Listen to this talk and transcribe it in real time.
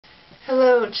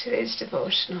Hello, today's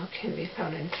devotional can be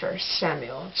found in 1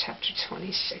 Samuel chapter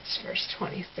 26, verse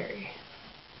 23.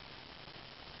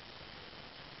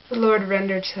 The Lord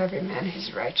rendered to every man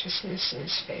his righteousness and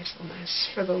his faithfulness,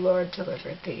 for the Lord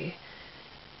delivered thee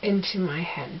into my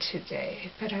hand today,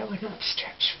 but I would not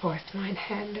stretch forth mine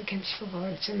hand against the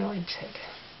Lord's anointed.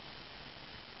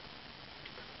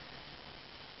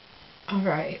 All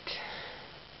right.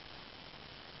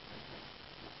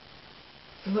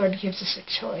 The Lord gives us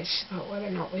a choice about whether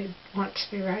or not we want to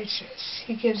be righteous.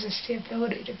 He gives us the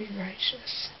ability to be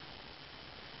righteous.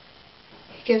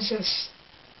 He gives us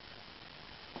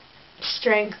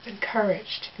strength and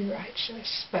courage to be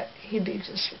righteous, but He leaves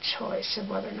us the choice of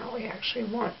whether or not we actually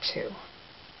want to.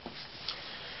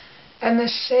 And the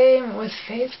same with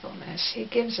faithfulness. He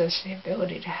gives us the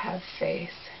ability to have faith.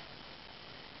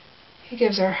 He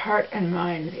gives our heart and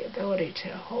mind the ability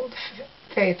to hold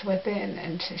faith within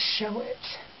and to show it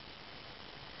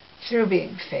through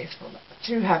being faithful,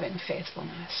 through having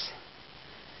faithfulness.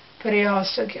 But He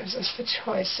also gives us the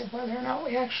choice of whether or not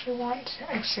we actually want to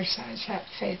exercise that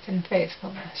faith and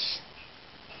faithfulness.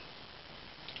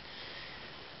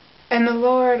 And the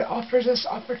Lord offers us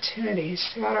opportunities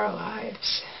throughout our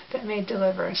lives that may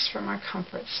deliver us from our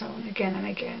comfort zone again and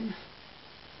again.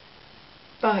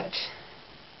 But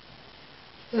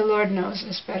the Lord knows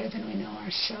us better than we know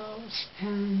ourselves,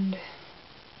 and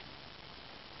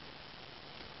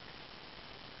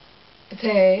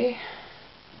they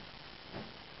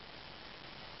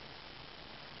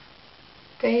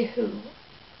who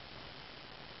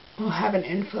will have an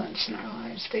influence in our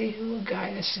lives, they who will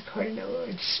guide us according to the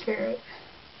Lord's Spirit,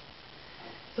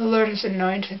 the Lord has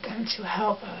anointed them to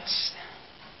help us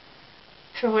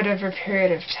for whatever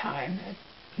period of time that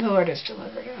the Lord has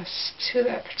delivered us to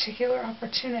that particular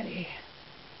opportunity.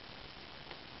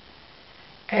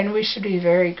 And we should be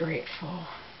very grateful.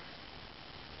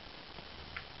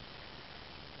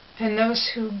 And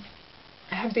those who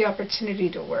have the opportunity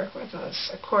to work with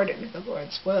us according to the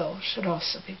Lord's will should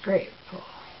also be grateful.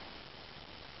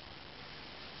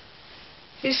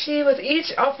 You see, with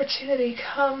each opportunity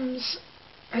comes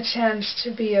a chance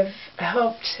to be of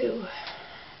help to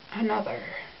another.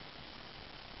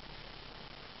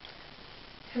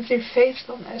 And through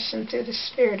faithfulness and through the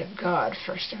Spirit of God,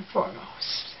 first and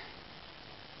foremost,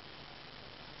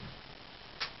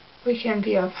 we can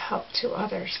be of help to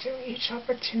others through each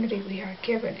opportunity we are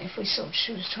given if we so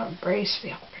choose to embrace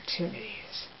the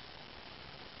opportunities.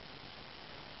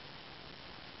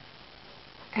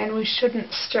 And we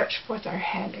shouldn't stretch forth our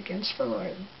hand against the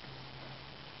Lord.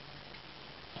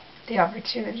 The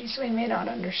opportunities we may not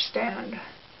understand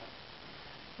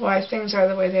why things are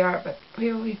the way they are, but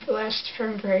we will be blessed for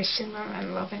embracing them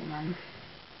and loving them.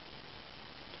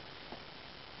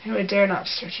 And we dare not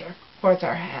stretch forth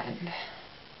our hand,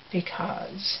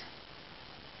 because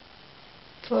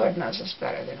the Lord knows us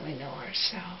better than we know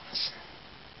ourselves.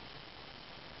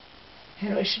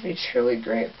 And we should be truly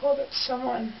grateful that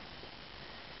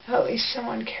at least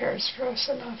someone cares for us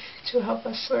enough to help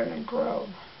us learn and grow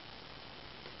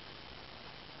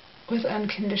with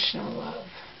unconditional love.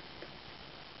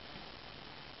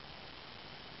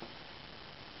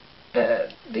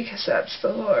 Because that's the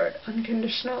Lord,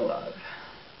 unconditional love.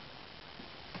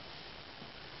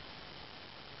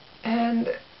 And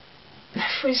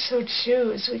if we so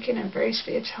choose, we can embrace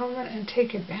the atonement and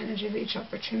take advantage of each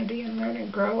opportunity and learn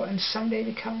and grow and someday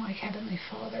become like Heavenly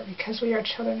Father, because we are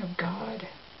children of God.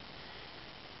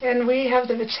 And we have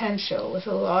the potential, with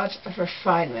a lot of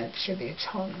refinement through the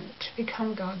atonement, to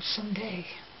become God someday,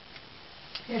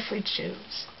 if we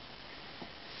choose.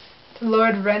 The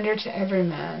Lord rendered to every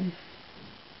man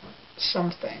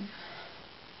something.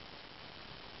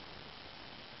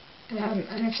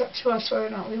 And it's up to us whether or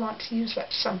not we want to use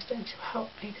that something to help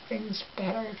make things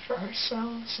better for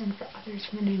ourselves and for others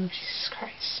in the name of Jesus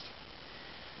Christ.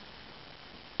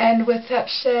 And with that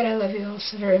said, I love you all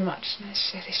so very much, and I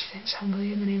say these things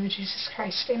humbly in the name of Jesus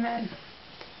Christ. Amen.